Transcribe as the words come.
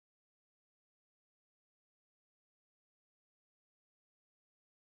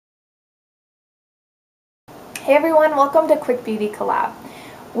Hey everyone, welcome to QuickBeautyCollab.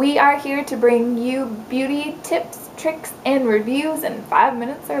 We are here to bring you beauty tips, tricks, and reviews in 5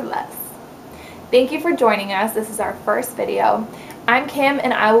 minutes or less. Thank you for joining us. This is our first video. I'm Kim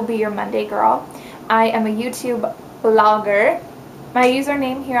and I will be your Monday girl. I am a YouTube blogger. My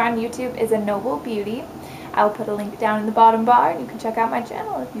username here on YouTube is ANobleBeauty. I'll put a link down in the bottom bar and you can check out my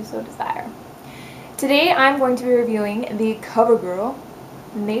channel if you so desire. Today I'm going to be reviewing the Covergirl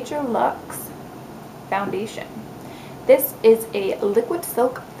Natureluxe foundation. This is a liquid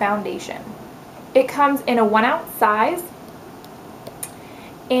silk foundation. It comes in a 1 ounce size,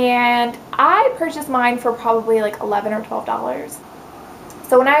 and I purchased mine for probably like $11 or $12.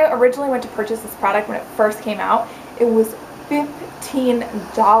 So when I originally went to purchase this product when it first came out, it was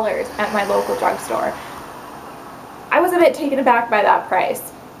 $15 at my local drugstore. I was a bit taken aback by that price.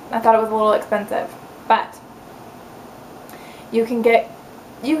 I thought it was a little expensive, but you can get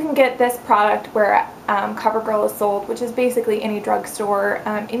this product where Covergirl is sold, which is basically any drugstore,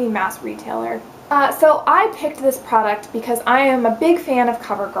 any mass retailer. So I picked this product because I am a big fan of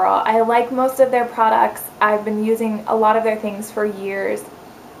Covergirl. I like most of their products. I've been using a lot of their things for years.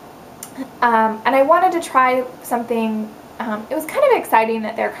 And I wanted to try something. It was kind of exciting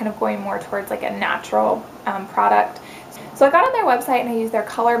that they're kind of going more towards like a natural product. So I got on their website and I used their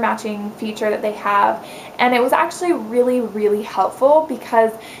color matching feature that they have, and it was actually really helpful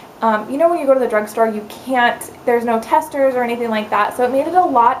because you know, when you go to the drugstore, there's no testers or anything like that, so it made it a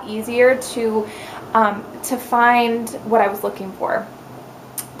lot easier to find what I was looking for.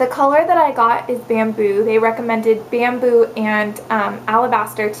 The color that I got is Bamboo. They recommended Bamboo and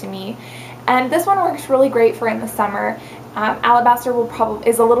Alabaster to me, and this one works really great for in the summer. Alabaster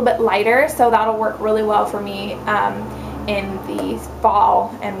is a little bit lighter, so that'll work really well for me in the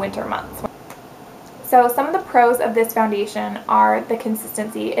fall and winter months. So some of the pros of this foundation are the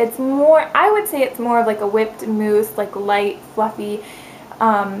consistency. It's more, I would say it's more of like a whipped mousse, like light, fluffy,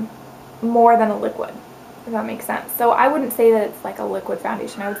 more than a liquid, if that makes sense. So I wouldn't say that it's like a liquid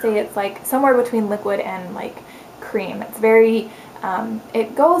foundation. I would say it's like somewhere between liquid and like cream. It's very,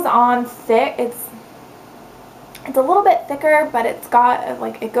 it goes on thick. It's a little bit thicker, but it's got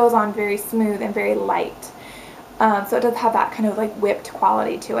like, it goes on very smooth and very light. So it does have that kind of like whipped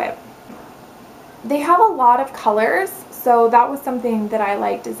quality to it. They have a lot of colors, so that was something that I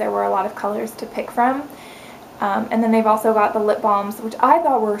liked, is there were a lot of colors to pick from. And then they've also got the lip balms, which I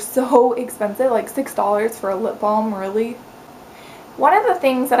thought were so expensive, like $6 for a lip balm, really. One of the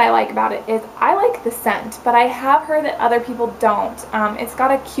things that I like about it is I like the scent, but I have heard that other people don't. It's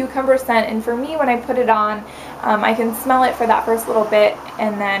got a cucumber scent, and for me, when I put it on, I can smell it for that first little bit,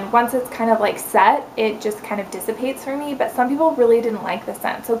 and then once it's kind of like set, it just kind of dissipates for me, but some people really didn't like the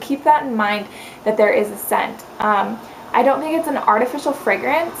scent, so keep that in mind that there is a scent. I don't think it's an artificial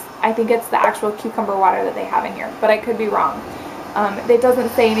fragrance. I think it's the actual cucumber water that they have in here, but I could be wrong. It doesn't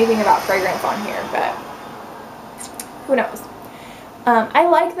say anything about fragrance on here, but who knows. I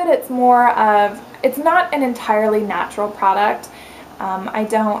like that it's it's not an entirely natural product. I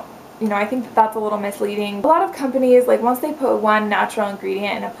think that that's a little misleading. A lot of companies, like once they put one natural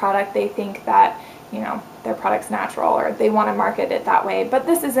ingredient in a product, they think that, you know, their product's natural, or they want to market it that way. But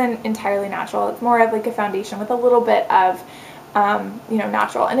this isn't entirely natural. It's more of like a foundation with a little bit of, you know,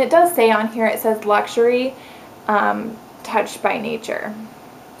 natural. And it does say on here, it says luxury, touched by nature.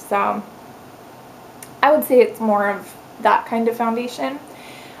 So I would say it's more of that kind of foundation.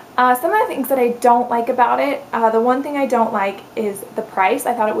 Some of the things that I don't like about it, the one thing I don't like is the price.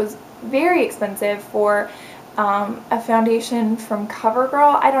 I thought it was very expensive for a foundation from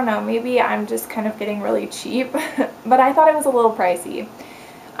Covergirl. I don't know, maybe I'm just kind of getting really cheap, but I thought it was a little pricey.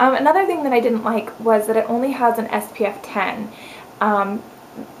 Another thing that I didn't like was that it only has an SPF 10.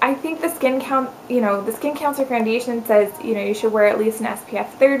 I think the Skin Counselor foundation says, you know, you should wear at least an SPF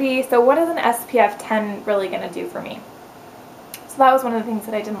 30. So what is an SPF 10 really going to do for me? So that was one of the things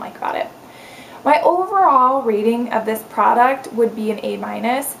that I didn't like about it. My overall rating of this product would be an A-.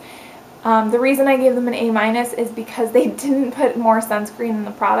 The reason I gave them an A- is because they didn't put more sunscreen in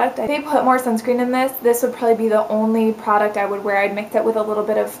the product. If they put more sunscreen in this would probably be the only product I would wear. I'd mix it with a little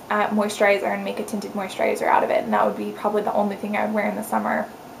bit of moisturizer and make a tinted moisturizer out of it, and that would be probably the only thing I would wear in the summer.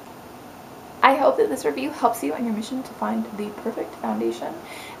 I hope that this review helps you on your mission to find the perfect foundation.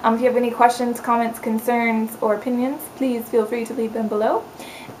 If you have any questions, comments, concerns, or opinions, please feel free to leave them below,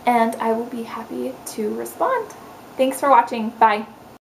 and I will be happy to respond. Thanks for watching. Bye.